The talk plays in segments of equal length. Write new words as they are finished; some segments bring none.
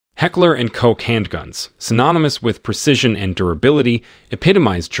Heckler and Koch handguns, synonymous with precision and durability,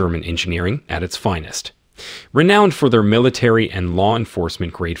 epitomize German engineering at its finest. Renowned for their military and law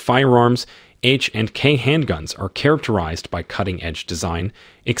enforcement-grade firearms, H&K handguns are characterized by cutting-edge design,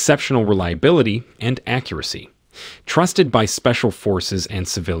 exceptional reliability, and accuracy. Trusted by special forces and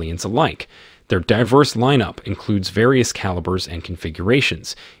civilians alike, their diverse lineup includes various calibers and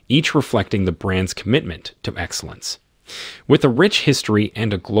configurations, each reflecting the brand's commitment to excellence. With a rich history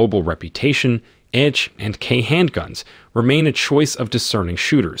and a global reputation, H&K handguns remain a choice of discerning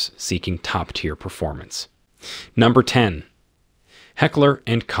shooters seeking top-tier performance. Number 10. Heckler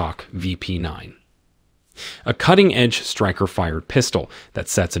and Koch VP9. A cutting-edge striker-fired pistol that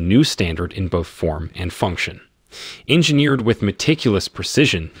sets a new standard in both form and function. Engineered with meticulous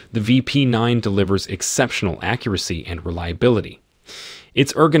precision, the VP9 delivers exceptional accuracy and reliability.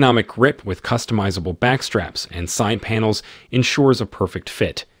 Its ergonomic grip with customizable backstraps and side panels ensures a perfect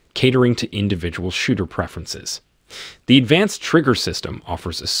fit, catering to individual shooter preferences. The advanced trigger system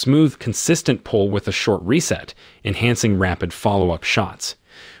offers a smooth, consistent pull with a short reset, enhancing rapid follow-up shots.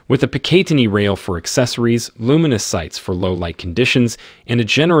 With a Picatinny rail for accessories, luminous sights for low-light conditions, and a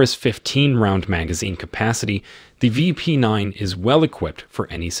generous 15-round magazine capacity, the VP9 is well-equipped for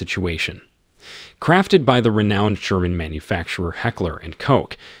any situation. Crafted by the renowned German manufacturer Heckler and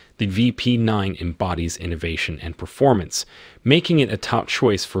Koch, the VP9 embodies innovation and performance, making it a top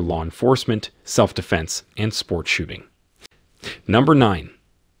choice for law enforcement, self-defense, and sport shooting. Number 9.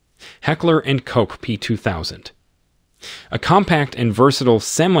 Heckler and Koch P3000. A compact and versatile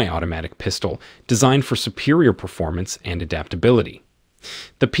semi-automatic pistol designed for superior performance and adaptability.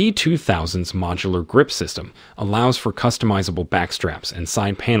 The P3000's modular grip system allows for customizable backstraps and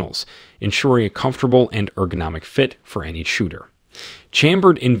side panels, ensuring a comfortable and ergonomic fit for any shooter.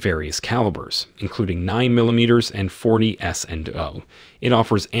 Chambered in various calibers, including 9mm and 40 S&O, it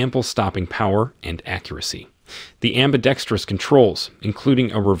offers ample stopping power and accuracy. The ambidextrous controls,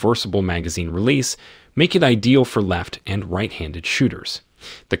 including a reversible magazine release, make it ideal for left and right-handed shooters.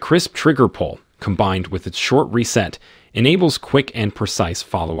 The crisp trigger pull, combined with its short reset, enables quick and precise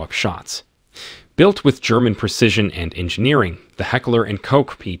follow-up shots. Built with German precision and engineering, the Heckler &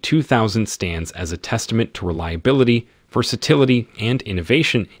 Koch P3000 stands as a testament to reliability, versatility, and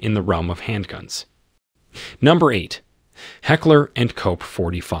innovation in the realm of handguns. Number 8. Heckler & Koch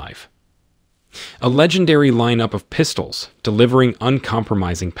 45. A legendary lineup of pistols delivering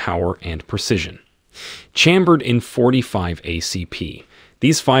uncompromising power and precision. Chambered in 45 ACP,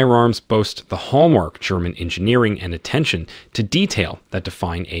 these firearms boast the hallmark German engineering and attention to detail that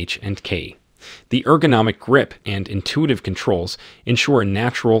define H&K. The ergonomic grip and intuitive controls ensure a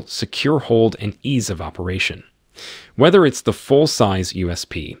natural, secure hold and ease of operation. Whether it's the full-size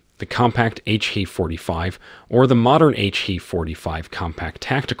USP, the compact HK45, or the modern HK45 Compact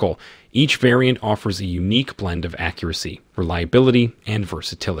Tactical, each variant offers a unique blend of accuracy, reliability, and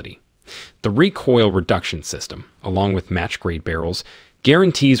versatility. The recoil reduction system, along with match-grade barrels,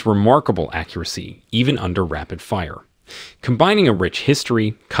 guarantees remarkable accuracy even under rapid fire. Combining a rich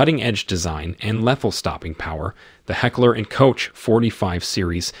history, cutting-edge design, and lethal stopping power, the Heckler & Koch 45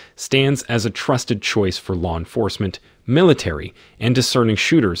 series stands as a trusted choice for law enforcement, military, and discerning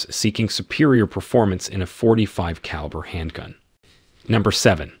shooters seeking superior performance in a 45 caliber handgun. Number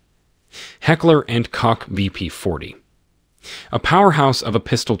 7. Heckler & Koch VP40. A powerhouse of a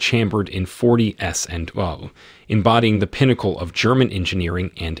pistol chambered in 40 S&O, embodying the pinnacle of German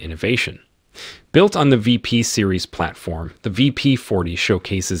engineering and innovation. Built on the VP series platform, the VP40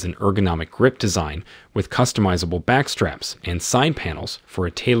 showcases an ergonomic grip design with customizable backstraps and side panels for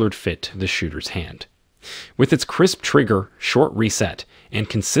a tailored fit to the shooter's hand. With its crisp trigger, short reset, and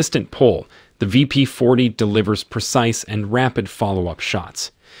consistent pull, the VP40 delivers precise and rapid follow-up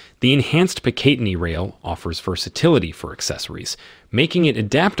shots. The enhanced Picatinny rail offers versatility for accessories, making it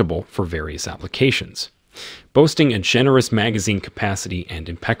adaptable for various applications. Boasting a generous magazine capacity and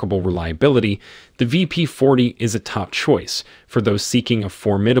impeccable reliability, the VP40 is a top choice for those seeking a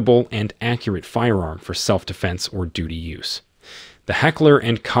formidable and accurate firearm for self-defense or duty use. The Heckler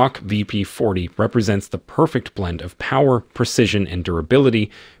 & Koch VP40 represents the perfect blend of power, precision, and durability,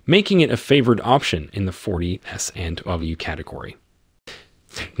 making it a favored option in the 40 S&O category.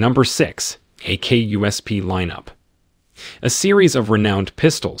 Number 6. AK USP Lineup. A series of renowned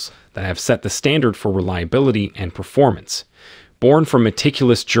pistols that have set the standard for reliability and performance. Born from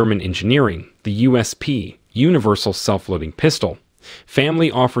meticulous German engineering, the USP, Universal Self-Loading Pistol, family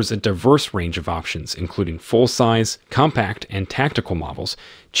offers a diverse range of options including full-size, compact, and tactical models,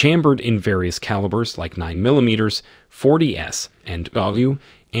 chambered in various calibers like 9mm, 40 S&O,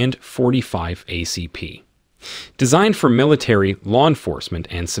 and 45 ACP. Designed for military, law enforcement,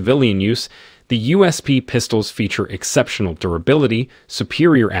 and civilian use, the USP pistols feature exceptional durability,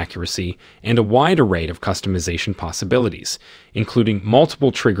 superior accuracy, and a wide array of customization possibilities, including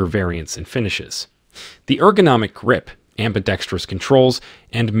multiple trigger variants and finishes. The ergonomic grip, ambidextrous controls,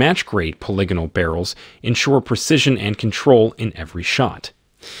 and match-grade polygonal barrels ensure precision and control in every shot.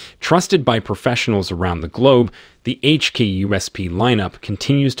 Trusted by professionals around the globe, the HK USP lineup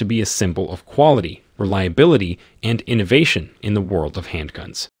continues to be a symbol of quality, reliability, and innovation in the world of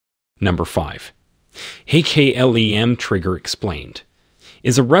handguns. Number 5. Heckler LEM Trigger Explained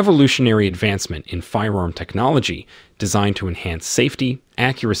is a revolutionary advancement in firearm technology designed to enhance safety,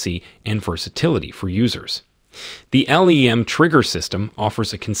 accuracy, and versatility for users. The LEM trigger system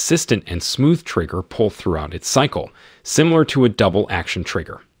offers a consistent and smooth trigger pull throughout its cycle, similar to a double-action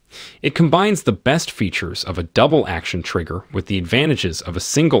trigger. It combines the best features of a double-action trigger with the advantages of a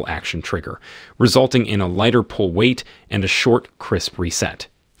single-action trigger, resulting in a lighter pull weight and a short, crisp reset.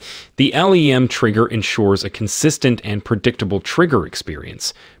 The LEM trigger ensures a consistent and predictable trigger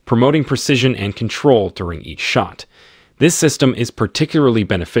experience, promoting precision and control during each shot. This system is particularly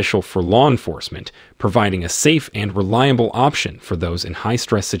beneficial for law enforcement, providing a safe and reliable option for those in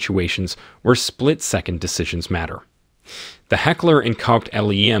high-stress situations where split-second decisions matter. The Heckler and Koch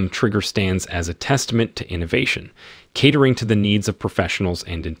LEM trigger stands as a testament to innovation, catering to the needs of professionals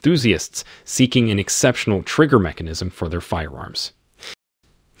and enthusiasts seeking an exceptional trigger mechanism for their firearms.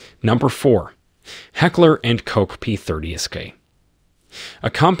 Number 4. Heckler and Koch P30 SK. A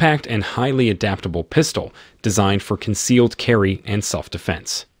compact and highly adaptable pistol designed for concealed carry and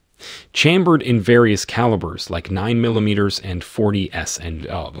self-defense. Chambered in various calibers like 9mm and 40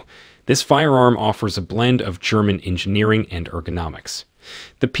 S&O, this firearm offers a blend of German engineering and ergonomics.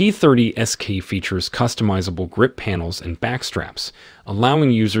 The P30 SK features customizable grip panels and backstraps, allowing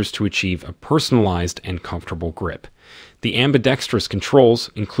users to achieve a personalized and comfortable grip. The ambidextrous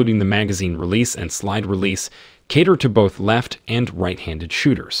controls, including the magazine release and slide release, cater to both left and right-handed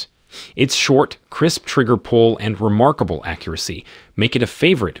shooters. Its short, crisp trigger pull and remarkable accuracy make it a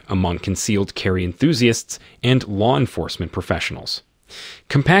favorite among concealed carry enthusiasts and law enforcement professionals.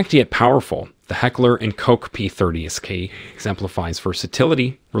 Compact yet powerful, the Heckler and Koch P30 SK exemplifies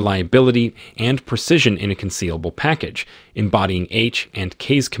versatility, reliability, and precision in a concealable package, embodying H and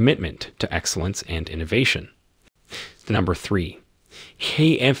K's commitment to excellence and innovation. Number 3.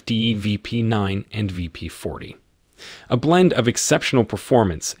 KFD VP9 and VP40. A blend of exceptional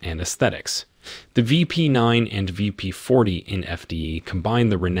performance and aesthetics. The VP9 and VP40 in FDE combine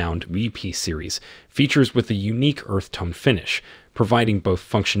the renowned VP series features with a unique earth tone finish, providing both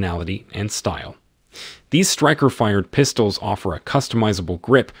functionality and style. These striker-fired pistols offer a customizable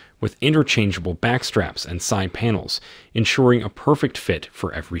grip with interchangeable backstraps and side panels, ensuring a perfect fit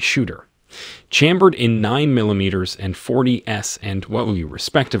for every shooter. Chambered in 9mm and 40 S&O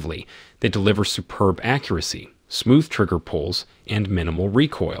respectively, they deliver superb accuracy, smooth trigger pulls, and minimal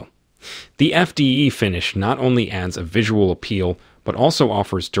recoil. The FDE finish not only adds a visual appeal, but also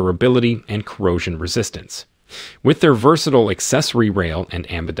offers durability and corrosion resistance. With their versatile accessory rail and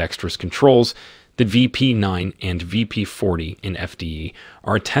ambidextrous controls, the VP9 and VP40 in FDE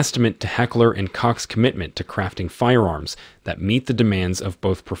are a testament to Heckler and Koch's commitment to crafting firearms that meet the demands of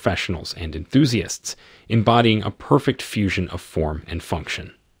both professionals and enthusiasts, embodying a perfect fusion of form and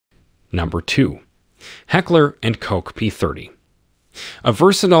function. Number 2. Heckler and Koch P30. A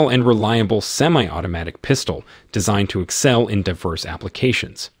versatile and reliable semi-automatic pistol designed to excel in diverse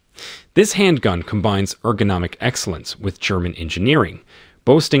applications. This handgun combines ergonomic excellence with German engineering,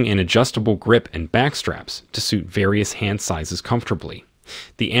 boasting an adjustable grip and backstraps to suit various hand sizes comfortably.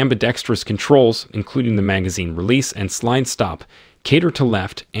 The ambidextrous controls, including the magazine release and slide stop, cater to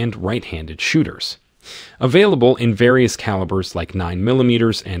left and right-handed shooters. Available in various calibers like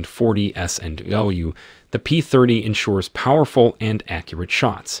 9mm and 40 S&O, the P30 ensures powerful and accurate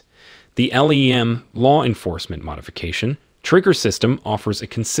shots. The LEM law enforcement modification trigger system offers a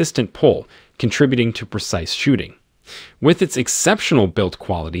consistent pull, contributing to precise shooting. With its exceptional build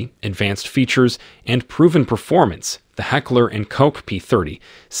quality, advanced features, and proven performance, the Heckler and Koch P30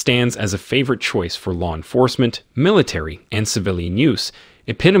 stands as a favorite choice for law enforcement, military, and civilian use,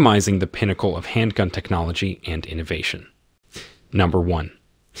 epitomizing the pinnacle of handgun technology and innovation. Number 1.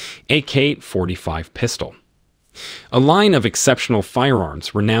 AK-45 Pistol. A line of exceptional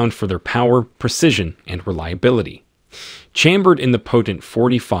firearms renowned for their power, precision, and reliability. Chambered in the potent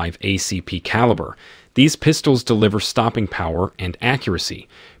 45 ACP caliber, these pistols deliver stopping power and accuracy,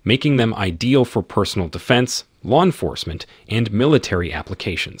 making them ideal for personal defense, law enforcement, and military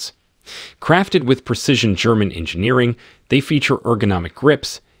applications. Crafted with precision German engineering, they feature ergonomic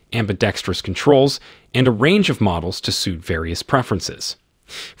grips, ambidextrous controls, and a range of models to suit various preferences.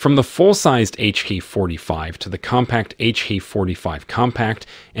 From the full-sized HK45 to the compact HK45 Compact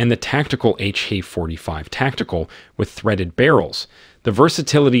and the tactical HK45 Tactical with threaded barrels, the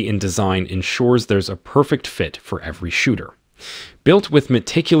versatility in design ensures there's a perfect fit for every shooter. Built with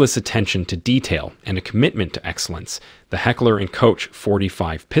meticulous attention to detail and a commitment to excellence, the Heckler and Koch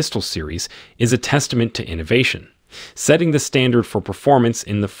 45 pistol series is a testament to innovation, setting the standard for performance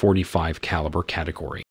in the .45 caliber category.